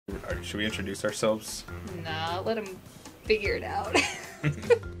Should we introduce ourselves? Nah, let him figure it out.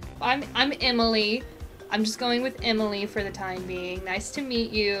 I'm Emily. I'm just going with Emily for the time being. Nice to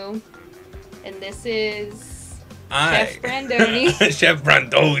meet you. And this is Chef Brandoni. Chef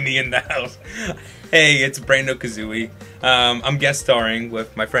Brandoni in the house. Hey, it's BrandoKazooie. I'm guest starring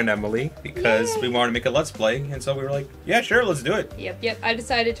with my friend Emily because we wanted to make a Let's Play, and so we were like, yeah, sure, let's do it. Yep. I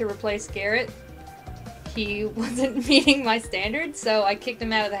decided to replace Garrett. He wasn't meeting my standards, so I kicked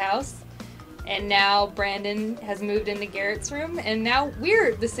him out of the house. And now Brandon has moved into Garrett's room, and now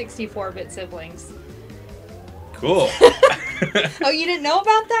we're the 64-bit siblings. Cool. Oh, you didn't know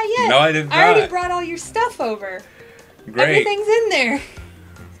about that yet? No, I did not. I already brought all your stuff over. Great. Everything's in there.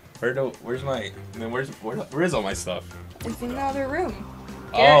 Where's all my stuff? It's in the other room.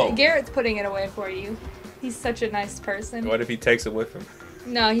 Oh. Garrett's putting it away for you. He's such a nice person. What if he takes it with him?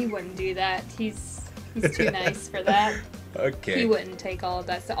 No, he wouldn't do that. He's too nice for that. Okay. He wouldn't take all of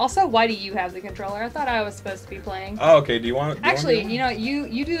that stuff. Also, why do you have the controller? I thought I was supposed to be playing. Oh, okay. Do you want? Actually,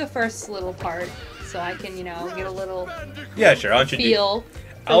 you do the first little part, so I can get a little sure. I'll feel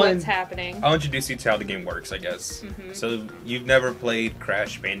for what's happening. I'll introduce you to how the game works, I guess. So you've never played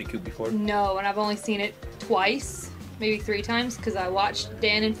Crash Bandicoot before? No, and I've only seen it twice, maybe 3 times, because I watched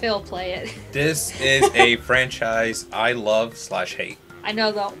Dan and Phil play it. This is a franchise I love/hate. I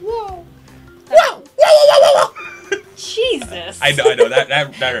know the whoa. Whoa! Whoa! Jesus. I know that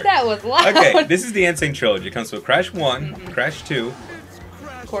hurt. That was loud. Okay, this is the Sane Trilogy. It comes with Crash 1, Crash 2.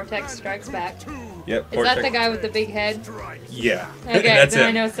 Cortex Strikes Back. Yep. Is that the guy with the big head? Yeah. Okay, That's then it.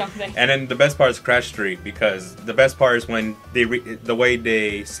 I know something. And then the best part is Crash 3, because the best part is when the way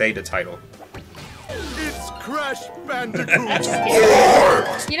they say the title. It's Crash Bandicoot. That's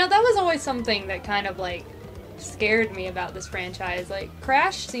scary. That was always something that kind of scared me about this franchise.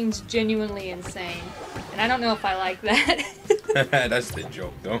 Crash seems genuinely insane, and I don't know if I like that. That's the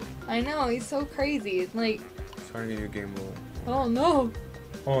joke, though. I know, he's so crazy. It's like, trying to get your game over. oh no.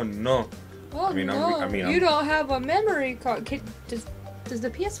 Oh no. Oh no. You don't have a memory card. Does the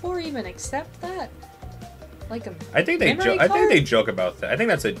PS4 even accept that? I think they joke about that. I think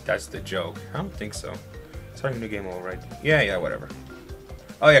that's the joke. I don't think so. Starting a new game all right. Yeah, whatever.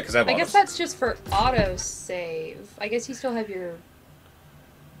 Oh yeah, because I guess that's just for autosave. I guess you still have your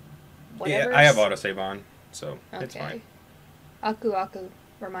whatever. Yeah, I have autosave on, so it's fine. Aku Aku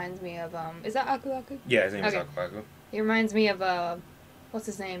reminds me of is that Aku Aku? Yeah, his name is Aku Aku. He reminds me of what's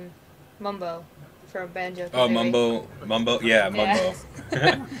his name? Mumbo from BrandoKazooie. Oh, Mumbo, yeah, Mumbo.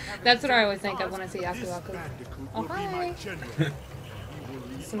 That's what I always think of when I see Aku Aku. Oh hi.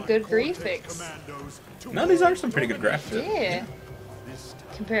 Some good graphics. No, these are some pretty good graphics. Yeah.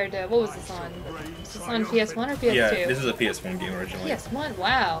 Compared to, what was this on? Was this on PS1 or PS2? Yeah, this is a PS1 game originally. PS1,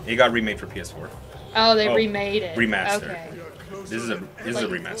 wow. It got remade for PS4. Oh, they remade it. Remastered. Okay. This is a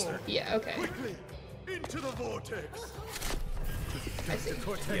remaster. Yeah, okay. Into the vortex. I see.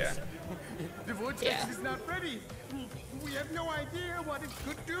 Yeah. The vortex is not ready. We have no idea what it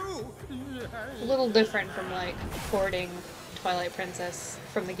could do. A little different from porting Twilight Princess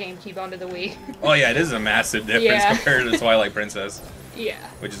from the GameCube onto the Wii. Oh yeah, it is a massive difference compared to Twilight Princess. Yeah.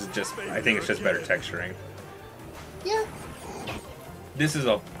 Which is I think it's just better texturing. Yeah. This is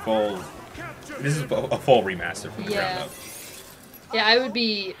a full remaster from the ground up. Yeah, I would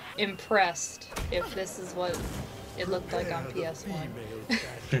be impressed if this is what it looked like on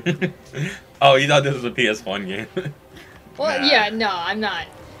PS1. Oh, you thought this was a PS1 game? Well, nah. Yeah, no, I'm not.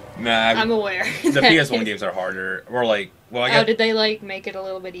 Nah, I'm aware. The PS1 games are harder, or well, I guess. Oh, did they make it a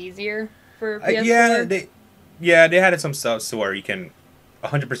little bit easier for PS4? They added some stuff to where you can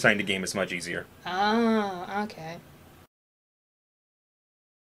 100% the game is much easier. Oh, okay.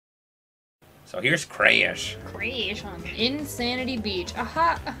 So here's Crash. Crash on Insanity Beach.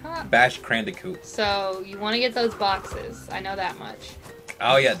 Aha. Bash Bandicoot. So you want to get those boxes. I know that much.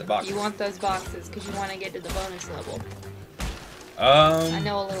 Oh yeah, the boxes. You want those boxes because you want to get to the bonus level. I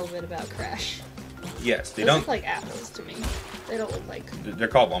know a little bit about Crash. Yes, they Those don't look like apples to me. They don't look like. They're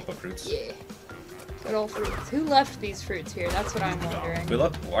called Wumpa fruits. Yeah. Good old fruits. Who left these fruits here? That's what I'm wondering.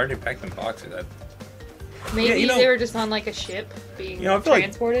 Why are they packed in boxes? Maybe they were just on a ship being I feel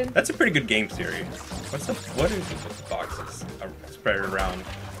transported. That's a pretty good game theory. What is it with the boxes spread around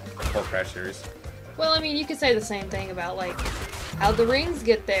the whole Crash series? Well, I mean, you could say the same thing about how'd the rings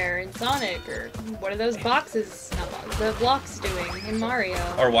get there in Sonic, or what are those the blocks doing in Mario?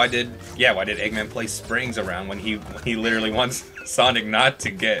 Or why did Eggman place springs around when he literally wants Sonic not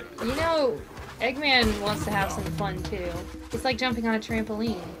to get? Eggman wants to have some fun too. It's like jumping on a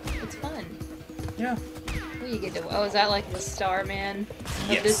trampoline. It's fun. Yeah. You get to, is that the Starman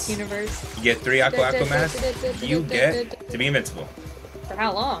of this universe? You get 3 Aqua masks. You get to be invincible. For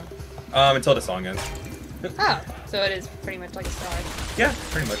how long? Until the song ends. Oh, so it is pretty much like a star. Yeah,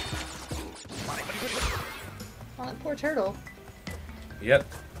 pretty much. Oh, that poor turtle. Yep.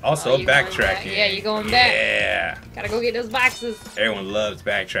 Also, Oh, you going backtracking. back. Yeah, you going back. Yeah. Gotta go get those boxes. Everyone loves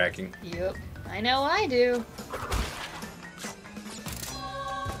backtracking. Yep. I know I do.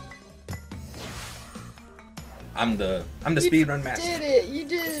 I'm the speedrun master. You did it. You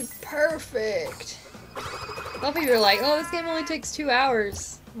did it perfect. A lot of people are like, "Oh, this game only takes 2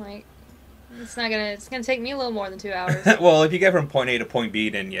 hours." I'm like, it's not gonna. It's gonna take me a little more than 2 hours. Well, if you get from point A to point B,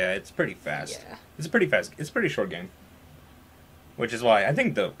 then yeah, it's pretty fast. Yeah. It's a pretty fast. It's a pretty short game. Which is why I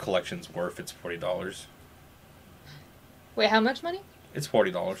think the collection's worth its $40. Wait, how much money? It's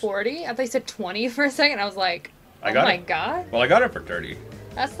 $40. 40? I thought you said 20 for a second. I was like, I oh got my it. god. Well, I got it for 30.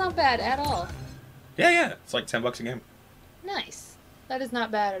 That's not bad at all. Yeah. It's like $10 a game. Nice. That is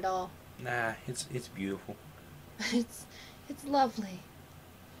not bad at all. Nah, it's beautiful. It's lovely.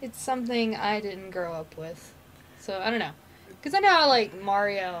 It's something I didn't grow up with. So, I don't know. Because I know how, like,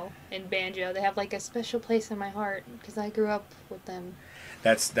 Mario and Banjo, they have, like, a special place in my heart. Because I grew up with them.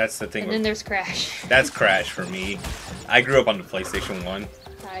 That's the thing. And then there's Crash. That's Crash for me. I grew up on the PlayStation 1.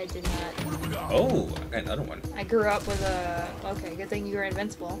 I did not. Oh, I got another one. I grew up with a... Okay, good thing you were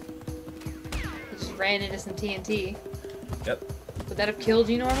invincible. You just ran into some TNT. Yep. Would that have killed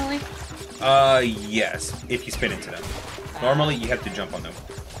you normally? Yes, if you spin into them. Normally, you have to jump on them,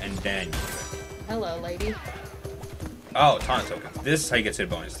 and then you do it. Hello, lady. Oh, Taunt tokens. This is how you get to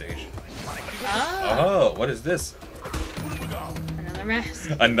the bonus stage. Ah, Oh, what is this? another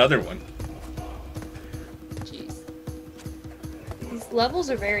mask. Another one. Jeez. These levels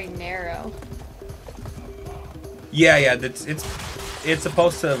are very narrow. Yeah, it's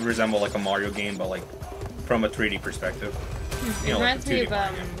supposed to resemble like a Mario game, but like from a 3D perspective. It You know, like reminds a me 2D of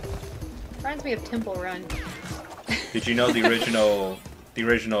Mario game. reminds me of Temple Run. Did you know the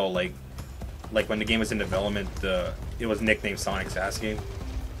original like when the game was in development, it was nicknamed Sonic's ass game.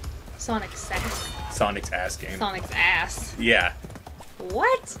 Sonic's ass. Sonic's ass game. Sonic's ass. Yeah.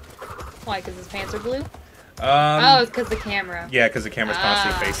 What? Why? Because his pants are blue? Oh, Oh. it's because the camera. Yeah, because the camera's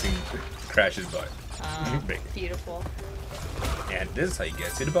constantly Ah. facing Crash's butt. Big. Beautiful. And this is how you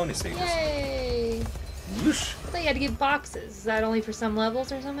get to the bonus stages. Yay! Whoosh. I thought you had to get boxes. Is that only for some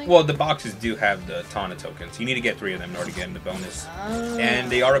levels or something? Well, the boxes do have the Tana tokens. You need to get 3 of them in order to get in the bonus. Oh.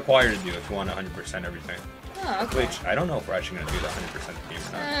 And they are required to do if you want 100% everything. Oh, okay. Which, I don't know if we're actually going to do the 100% of the game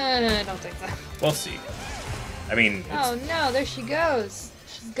or not. I don't think so. We'll see. I mean, it's, Oh no, there she goes.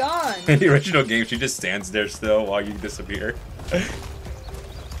 She's gone. in the original game, she just stands there still while you disappear.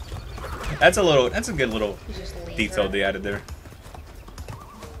 That's a good little You just leave detail her. they added there.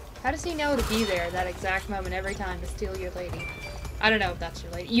 How does he know to be there at that exact moment every time to steal your lady? I don't know if that's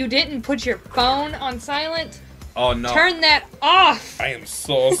your lady. You didn't put your phone on silent? Oh no. Turn that off! I am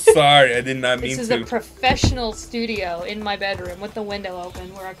so sorry. I did not mean This is to. a professional studio in my bedroom with the window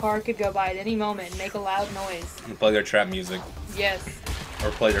open where a car could go by at any moment and make a loud noise. Play their trap music. Yes.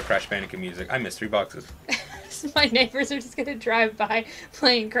 Or play their Crash Bandicoot music. I missed 3 boxes. My neighbors are just gonna drive by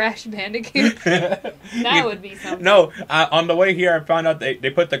playing Crash Bandicoot. That would be something. No, on the way here, I found out they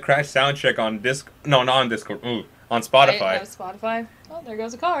put the Crash soundtrack on No, not on Discord. On Spotify. Right, Spotify. Oh, there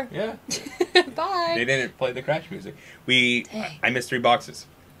goes a car. Yeah. Bye. They didn't play the Crash music. Dang. I missed 3 boxes.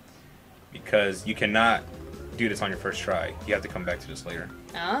 Because you cannot do this on your first try. You have to come back to this later.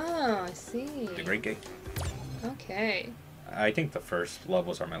 Oh, I see. It's a great game. Okay. I think the first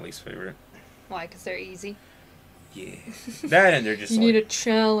levels are my least favorite. Why? Because they're easy. Yeah. That and they're just You like, need a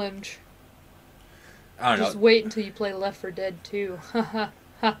challenge. I don't Just know. wait until you play Left 4 Dead 2.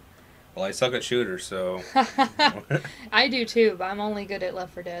 Well, I suck at shooters, so... I do too, but I'm only good at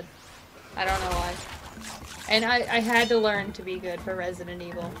Left 4 Dead. I don't know why. And I had to learn to be good for Resident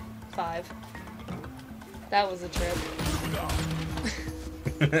Evil 5. That was a trip.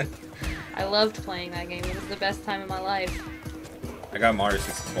 I loved playing that game. It was the best time of my life. I got Mario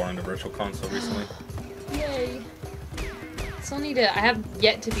 64 on the Virtual Console recently. Yay. Still need to... I have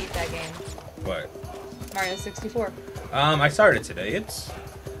yet to beat that game. But Mario 64. I started today. It's...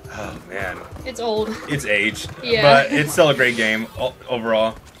 Oh, man. It's old. It's aged. Yeah. But it's still a great game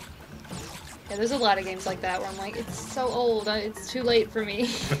overall. Yeah, there's a lot of games like that where I'm like, it's so old, it's too late for me.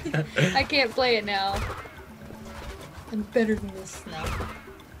 I can't play it now. I'm better than this now.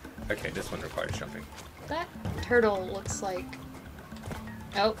 Okay, this one requires jumping. That turtle looks like...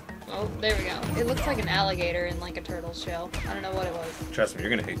 Oh, there we go. It looks like an alligator in like a turtle's shell. I don't know what it was. Trust me, you're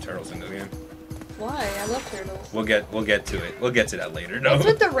gonna hate turtles in this game. Why? I love turtles. We'll get to it. We'll get to that later. No. What's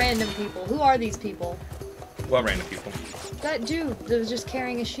with the random people? Who are these people? What random people? That dude that was just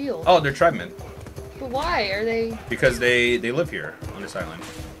carrying a shield. Oh, they're tribemen. But why are they... Because they live here on this island.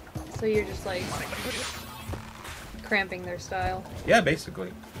 So you're just like cramping their style. Yeah,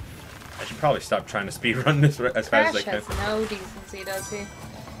 basically. I should probably stop trying to speedrun this as fast as I Crash can. has no decency, does he?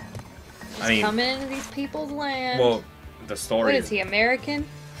 Just I mean, coming into these people's land. well, the story. What is he, American?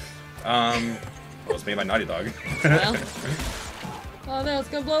 Well, it's made by Naughty Dog. Well. Oh no, it's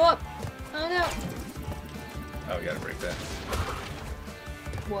gonna blow up. Oh no. Oh, we gotta break that.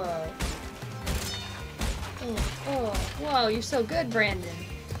 Whoa. Oh, whoa, you're so good, Brandon.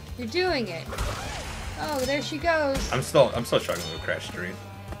 You're doing it. Oh, there she goes. I'm still struggling with Crash 3.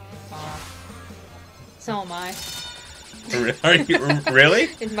 So am I. Are you really?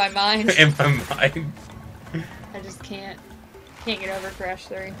 In my mind. In my mind. I just can't get over Crash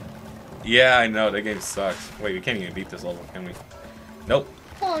 3. Yeah, I know, that game sucks. Wait, we can't even beat this level, can we? Nope.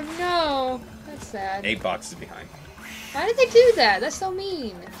 Oh no. That's sad. 8 boxes behind. Why did they do that? That's so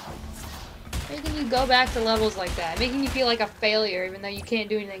mean. Making you go back to levels like that. Making you feel like a failure even though you can't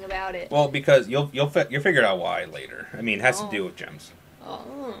do anything about it. Well, because you'll figure out why later. I mean, it has to do with gems.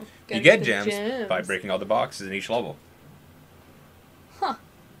 Oh. You get gems by breaking all the boxes in each level. Huh.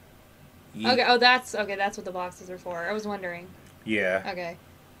 Okay, oh that's what the boxes are for. I was wondering. Yeah. Okay.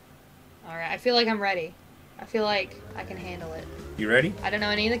 Alright, I feel like I'm ready. I feel like I can handle it. You ready? I don't know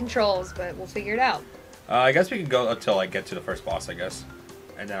any of the controls, but we'll figure it out. I guess we can go until I get to the first boss, I guess.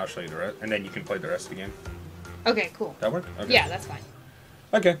 And then I'll show you the rest. And then you can play the rest of the game. Okay, cool. That work? Okay. Yeah, that's fine.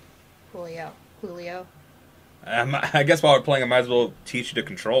 Okay. Julio. I guess while we're playing, I might as well teach you the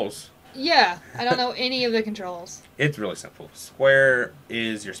controls. Yeah, I don't know any of the controls. It's really simple. Square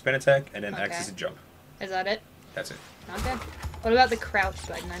is your spin attack, and then X Okay. is a jump. Is that it? That's it. Okay. What about the crouch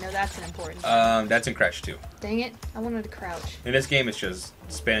button? I know that's an important thing. That's in Crash 2. Dang it, I wanted to crouch. In this game, it's just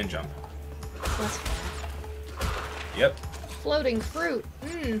spin and jump. That's fine. Yep. Floating fruit.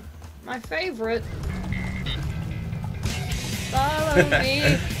 My favorite. Follow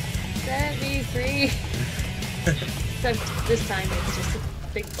me. Set me free. Except this time it's just a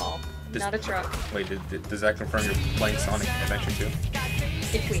big ball, not a truck. Wait, does that confirm you're playing Sonic Adventure 2?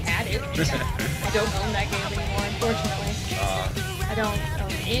 If we had it. I don't own that game anymore, unfortunately. I don't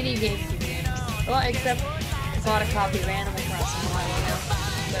own any GameCube games. Well, except I bought a copy of Animal Crossing a while ago,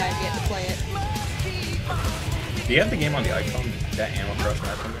 but I've yet to play it. Do you have the game on the iPhone? That Animal Crossing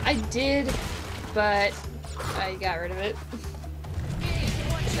iPhone? I did, but I got rid of it.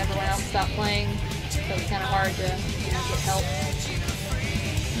 Because everyone else stopped playing, so it was kind of hard to, get help.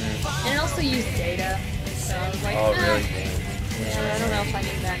 And it also used data, so I was like, Oh, really? Yeah, I don't know if I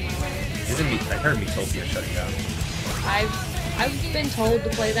need that anymore. I heard Metopia shutting down. I've been told to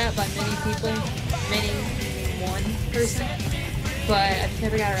play that by many people, many one person, but I've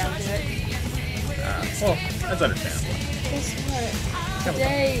never got around to it. Well, that's understandable. Guess what?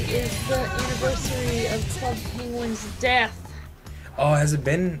 Today is the anniversary of Club Penguin's death. Oh, has it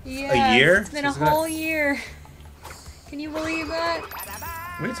been Yeah, a year? it's been a whole year. Can you believe that?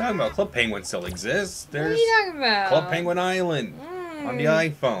 What are you talking about? Club Penguin still exists. What are There's you talking about? Club Penguin Island on the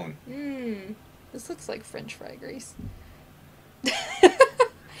iPhone. This looks like French fry grease.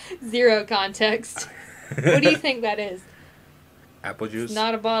 Zero context. What do you think that is? Apple juice? It's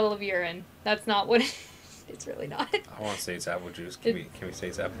not a bottle of urine. That's not what it is. It's really not. I want to say it's apple juice. Can we say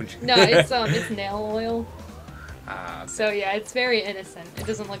it's apple juice? No, it's nail oil. Ah. So yeah, it's very innocent. It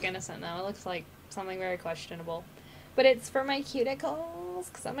doesn't look innocent though. It looks like something very questionable. But it's for my cuticles,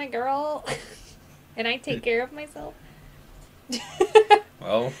 because I'm a girl. And I take care of myself.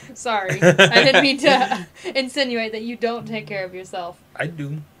 Well. Sorry. I didn't mean to insinuate that you don't take care of yourself. I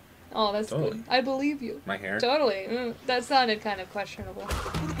do. Oh, that's Totally. good. I believe you. My hair? Totally. That sounded kind of questionable.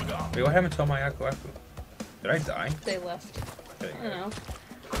 Wait, what happened to my Aku Aku? Did I die? They left. There you I don't know.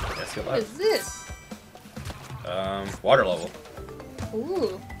 Yes, you What is this? Water level.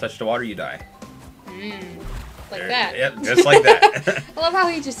 Ooh. Touch the water, you die. Like There- that. Yep, just like that. I love how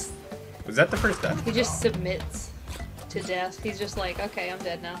he just Was that the first death? He just submits to death. He's just like, okay, I'm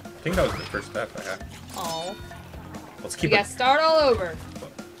dead now. I think that was the first death I had. Oh. Let's You keep gotta it. start all over.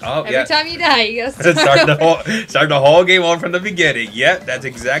 Oh, Every yeah. time you die, you gotta start the whole game on from the beginning. Yep, that's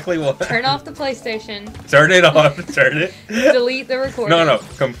exactly what. Turn off the PlayStation. Turn it off. Turn it. Delete the recording. No,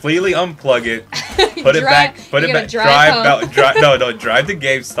 completely unplug it. Put it back. Put it back. Drive home. Drive to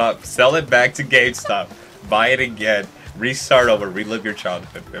GameStop. Sell it back to GameStop. Buy it again. Restart over. Relive your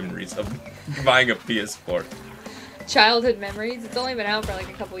childhood memories of buying a PS4. Childhood memories. It's only been out for like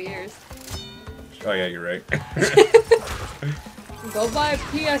a couple years. Oh yeah, you're right. Go buy a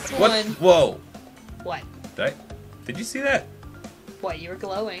PS1. What? Whoa. What? Did you see that? What? You were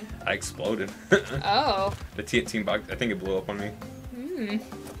glowing. I exploded. Oh. The TNT box. I think it blew up on me.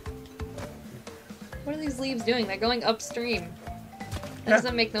 What are these leaves doing? They're going upstream. That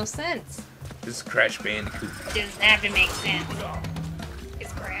doesn't make no sense. This is Crash Bandicoot. It doesn't have to make sense.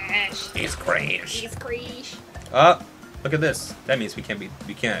 It's Crash. It's Crash. It's Crash. Look at this. That means we can't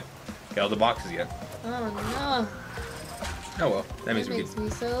get all the boxes yet. Oh no. Oh well. That means makes me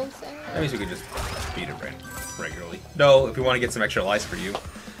so sad. That means we could just beat it regularly. No, if we want to get some extra lives for you,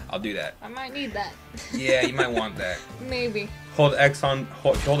 I'll do that. I might need that. Yeah, you might want that. Maybe. Hold X on.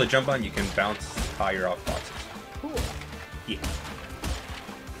 If you hold the jump on, you can bounce higher off boxes. Cool. Yeah.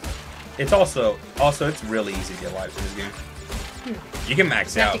 It's also it's really easy to get lives in this game. You can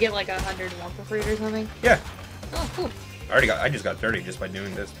max You have out. to get like 100 Wumpa Fruit or something. Yeah. Oh, cool. I just got 30 just by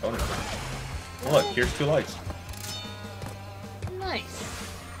doing this bonus round. Oh, look, here's 2 lights. Nice.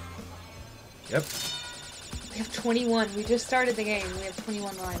 Yep. We have 21. We just started the game. We have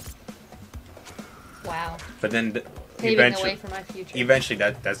 21 lives. Wow. But then Paving the way for my future. eventually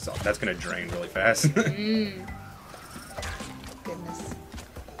that's gonna drain really fast. Goodness.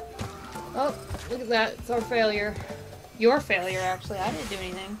 Oh, look at that. It's our failure. Your failure, actually. I didn't do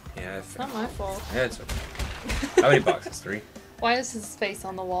anything. Yeah. It's not my fault. Yeah, it's okay. How many boxes? 3? Why is his face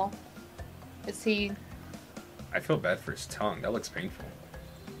on the wall? Is he... I feel bad for his tongue. That looks painful.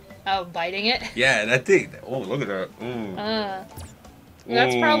 Oh, biting it? Yeah, that thing. Oh, look at that. Ooh.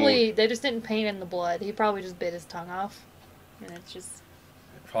 That's Ooh. probably... They just didn't paint in the blood. He probably just bit his tongue off. And it's just...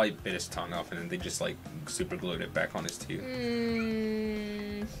 Probably bit his tongue off and then they just like super glued it back on his teeth.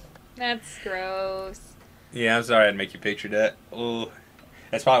 That's gross. Yeah, I'm sorry I'd make you picture that. Oh,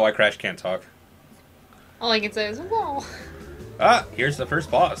 that's probably why Crash can't talk. All I can say is, whoa. Ah, here's the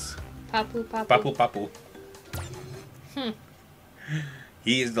first boss. Papu, papu. Papu Papu.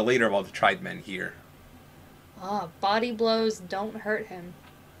 He is the leader of all the tribe men here. Ah, body blows don't hurt him.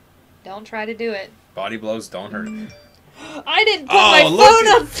 Don't try to do it. Body blows don't hurt him. I didn't put my phone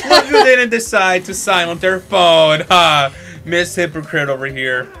up. Look who didn't decide to silence their phone. Ha! Miss Hypocrite over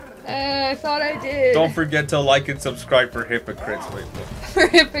here. I thought I did. Don't forget to like and subscribe for hypocrites. Wait, For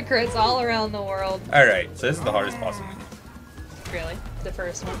hypocrites all around the world. Alright, so this is the hardest boss in the game. Really? The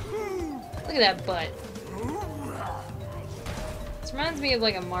first one. Look at that butt. This reminds me of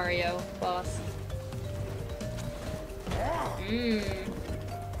like a Mario boss. You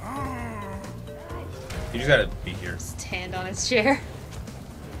just gotta be here. Just hand on his chair.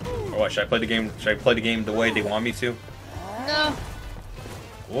 Or what, should I play the game? Should I play the game the way they want me to? No.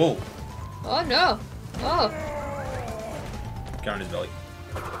 Whoa. Oh no. Oh. Get on his belly.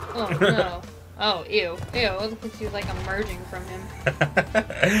 Oh no. Oh, ew. Ew, it looked like you like emerging from him.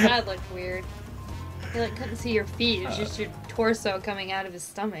 That looked weird. You like couldn't see your feet. It was just your torso coming out of his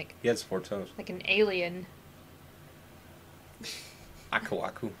stomach. He has 4 toes. Like an alien. Aku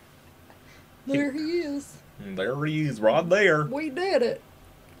Aku. There he is. And there he is, right there. We did it.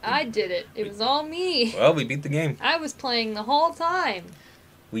 I did it. It was all me. Well, we beat the game. I was playing the whole time.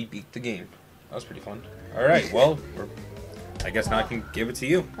 We beat the game. That was pretty fun. Alright, well, I guess now I can give it to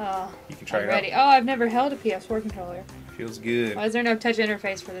you. Oh, You can try I'm it ready. out. Oh, I've never held a PS4 controller. Feels good. Why is there no touch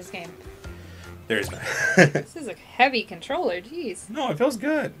interface for this game? There's not. This is a heavy controller. Jeez. No, it feels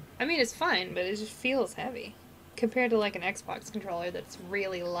good. I mean, it's fine, but it just feels heavy. Compared to like an Xbox controller that's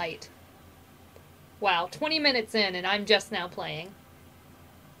really light. Wow, 20 minutes in and I'm just now playing.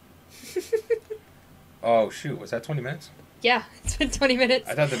 Oh, shoot. Was that 20 minutes? Yeah, it's been 20 minutes.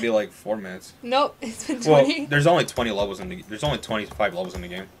 I thought that'd be like 4 minutes. Nope, it's been 20. Well, there's only 20 levels in the. There's only 25 levels in the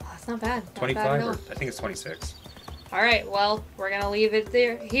game. Oh, it's not bad. Not 25, bad at or all. I think it's 26. Alright, well, we're gonna leave it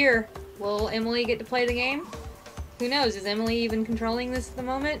here. Will Emily get to play the game? Who knows? Is Emily even controlling this at the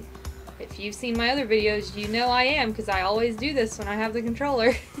moment? If you've seen my other videos, you know I am, because I always do this when I have the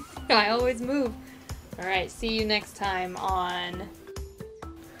controller. I always move. Alright, see you next time on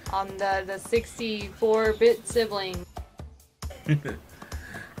the 64-bit sibling.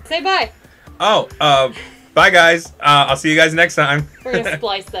 Say bye! Oh, bye guys. I'll see you guys next time. We're gonna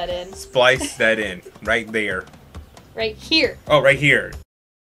splice that in. Splice that in. Right there. Right here. Oh, right here.